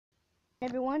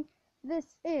Everyone, this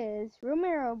is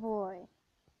Romero Boy,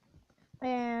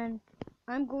 and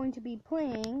I'm going to be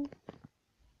playing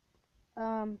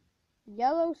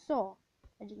Yellow Soul,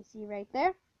 as you can see right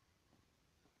there.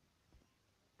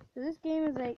 So this game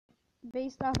is like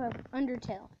based off of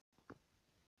Undertale,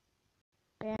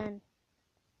 and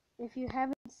if you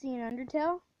haven't seen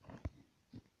Undertale,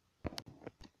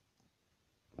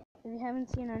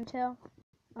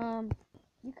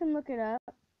 you can look it up.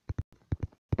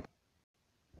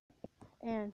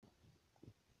 And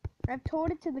I've told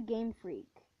it to the Game Freak.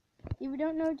 If you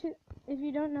don't know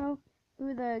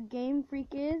who the Game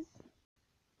Freak is,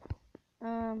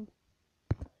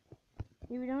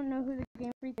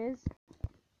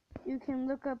 you can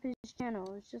look up his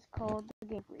channel. It's just called the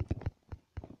Game Freak.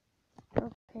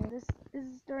 Okay, this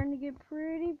is starting to get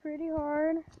pretty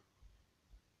hard.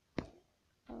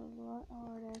 A lot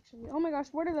hard, actually. Oh my gosh,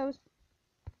 what are those?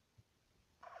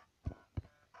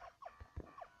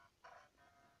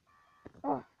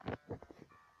 Oh.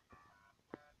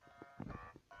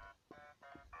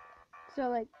 So,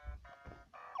 like,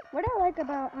 what I like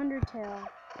about Undertale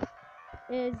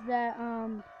is that,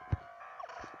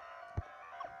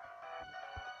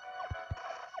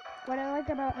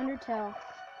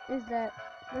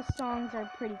 the songs are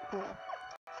pretty cool.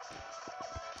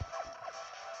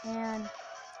 And,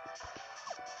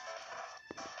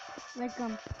 like,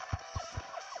 I'm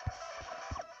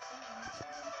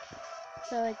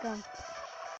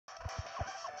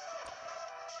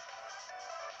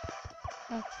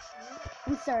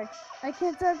sorry, I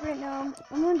can't talk right now.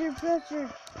 I'm under pressure.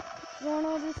 Throwing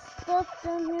all this stuff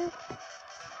down here.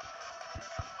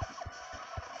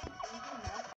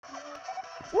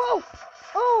 Whoa!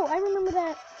 Oh, I remember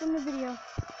that from the video.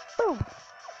 Boom!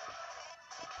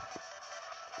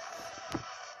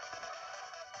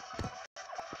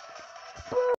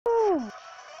 Boom!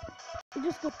 It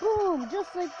just goes boom,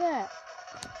 just like that.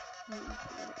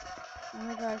 Oh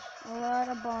my gosh, a lot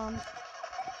of bombs.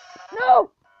 No!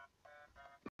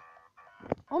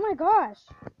 Oh my gosh!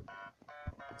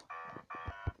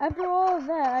 After all of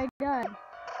that, I died.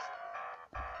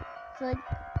 So, like,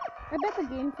 I bet the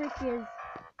Game Freak is,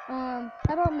 how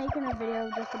about making a video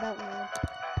just about me?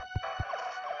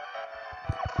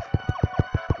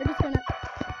 We're just gonna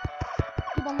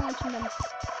keep on launching them.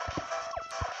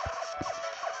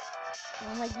 I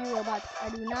don't like you, robots. I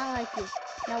do not like you.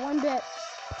 Not one bit.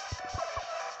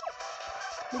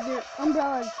 With your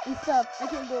umbrellas and stuff, I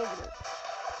can't go over there.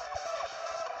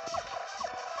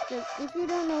 So if you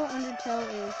don't know what Undertale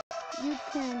is, you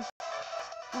can,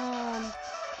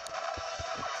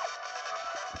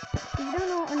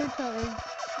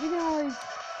 you can always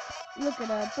look it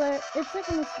up, but it's like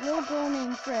when this little girl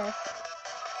named Chris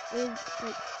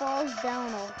falls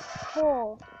down a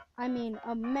hole. I mean,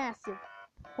 a massive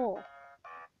hole.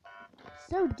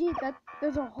 So deep that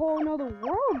there's a whole nother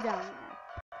world down there.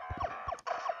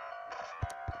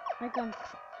 Like,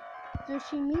 so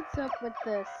she meets up with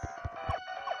this,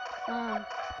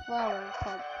 flower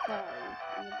called Flower,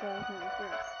 and the girl's name is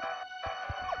Chris.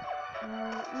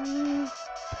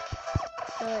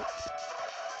 So, like,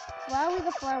 Flower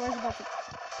the flower is about to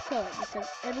kill it because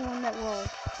everyone that rolls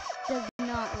does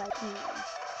not like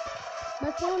humans.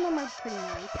 But some of them are pretty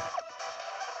nice.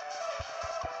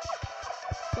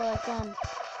 So, like,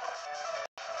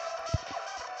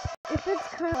 if it's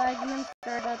kind of laggy, I'm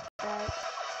sorry about that.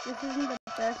 This isn't the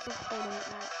best recording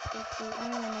app. It's the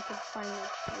only one I could find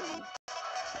that's free.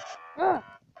 Ugh!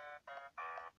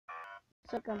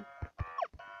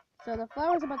 So the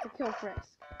flower's about to kill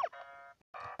Frisk.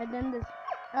 And then this,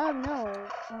 oh no,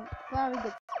 flower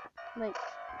gets, like,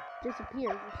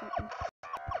 disappears or something.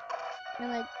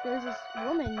 And, like, there's this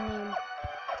woman named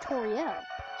Toriel.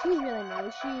 She's really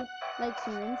nice. She likes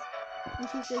humans. And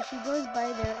she says she goes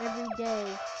by there every day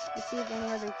to see if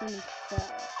any other humans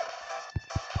fell.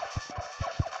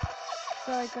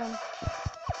 So, like,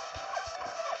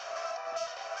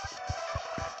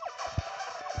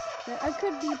 I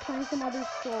could be playing some other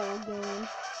Soul games.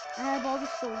 I have all the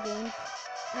Soul games,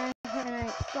 and I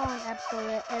saw on App Store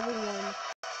that everyone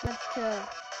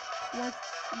wants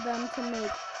them to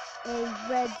make a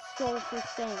red Soul for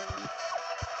Sans.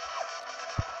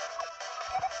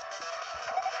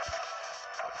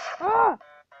 Ah!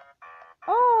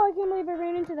 Oh, I can't believe I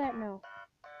ran into that now.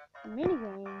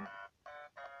 Minigame.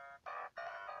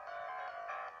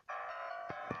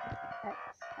 X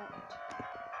out.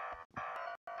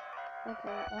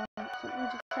 Okay, something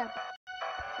just happened.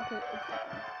 Okay, it's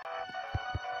happening.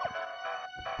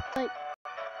 Like,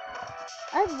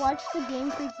 I've watched the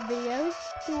Game Freak's videos.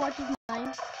 He watches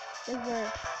mine. Because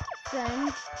we're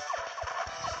friends.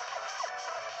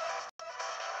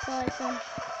 So, like,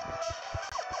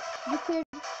 you could.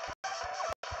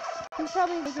 He's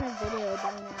probably making a video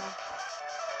by now.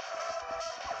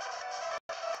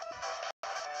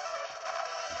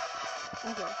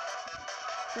 Okay.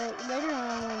 So later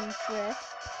on, when Frisk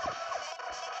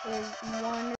is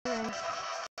wandering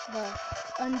the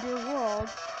underworld,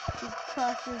 she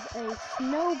crosses a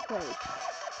snow place,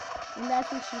 and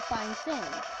that's where she finds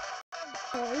Sans.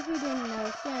 So if you didn't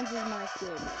know, Sans is my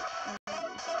favorite.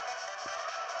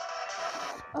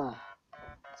 Oh,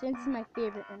 Sans is my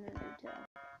favorite in Undertale.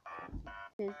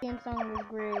 His theme song is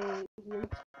great, he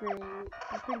looks great,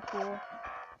 he's pretty cool.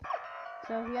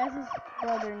 So he has his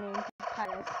brother named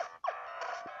Papyrus.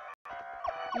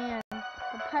 And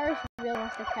Papyrus really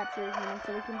wants to capture a human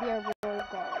so he can be a royal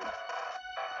guard.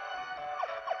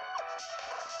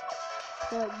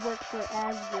 So it works for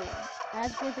Asgore.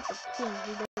 Asgore's like a king.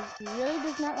 He really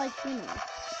does not like humans.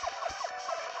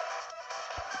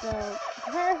 So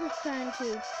Papyrus is trying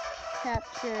to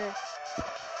capture.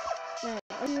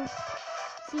 If you've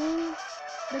seen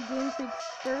the Game Freak's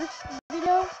first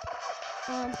video,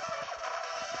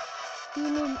 he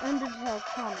made an Undertale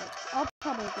comic. I'll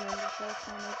probably make an Undertale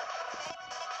comic.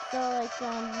 So like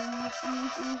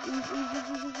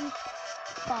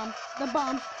bomb. The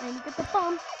bomb. And you get the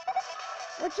bomb.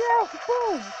 Watch out!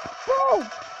 Boom! Boom!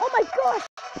 Oh my gosh!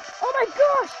 Oh my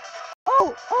gosh!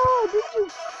 Oh, did you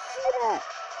see that?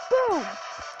 Boom!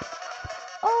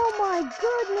 Oh my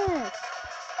goodness!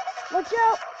 Watch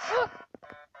out!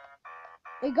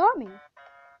 It got me.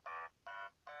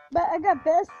 But I got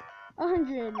best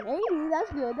 180.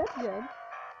 That's good. That's good.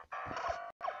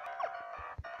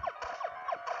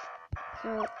 So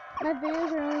my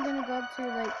videos are only gonna go up to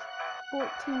like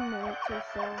 14 minutes or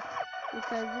so,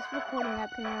 because this recording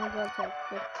app can only go up to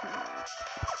 15 minutes.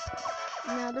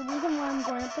 Now the reason why I'm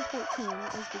going up to 14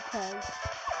 is because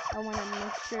I want to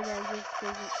make sure that this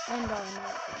doesn't end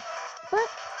automatically. But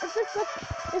if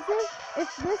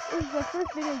this is the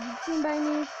first video you've seen by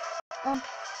me,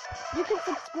 you can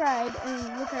subscribe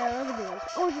and look at our other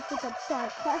videos, or just look up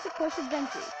Sonic Classic Plush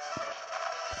Adventures.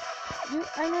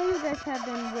 I know you guys have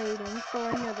been waiting for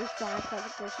another Sonic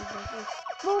Classic Plush Adventures.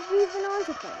 Well, we've been on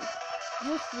to things.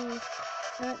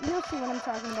 You'll see what I'm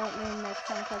talking about in the next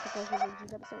Sonic Classic Plush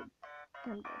Adventures episode.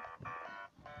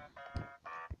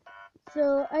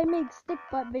 So I make stick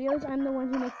butt videos. I'm the one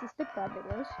who makes the stick butt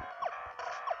videos.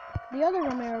 The other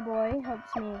Romero boy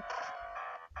helps me.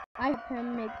 I help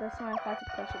him make the Sonic Classic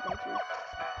Plush Adventures.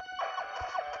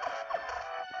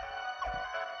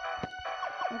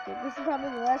 Okay, this is probably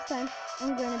the last time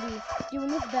I'm going to be doing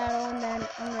this battle, and then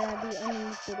I'm going to be ending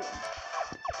this video.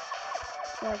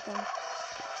 So,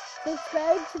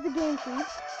 subscribe to the Game Freak.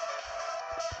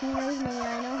 He knows me,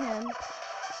 I know him.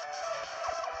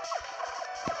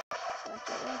 Watch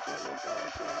it.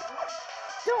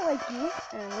 Don't like you,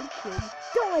 and I'm going to kill you.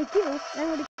 Don't like you, and I'm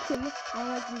going to kill you. I don't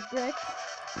like these bricks.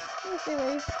 I'm going to stay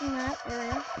away from that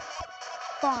area.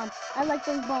 Bomb. I like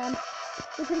those bombs.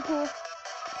 They're pretty cool.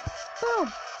 Boom!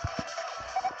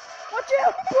 Watch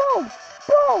out! Boom!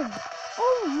 Boom!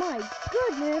 Oh my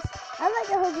goodness! I like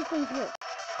how these things work.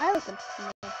 I like them.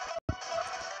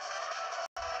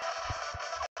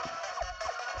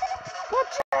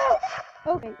 Watch out!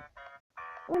 Okay.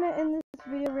 I'm gonna end this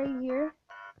video right here.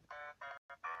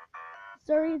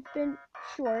 Sorry it's been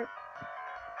short.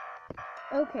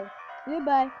 Okay.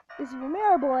 Goodbye. This is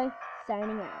Romero Boy,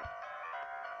 signing out.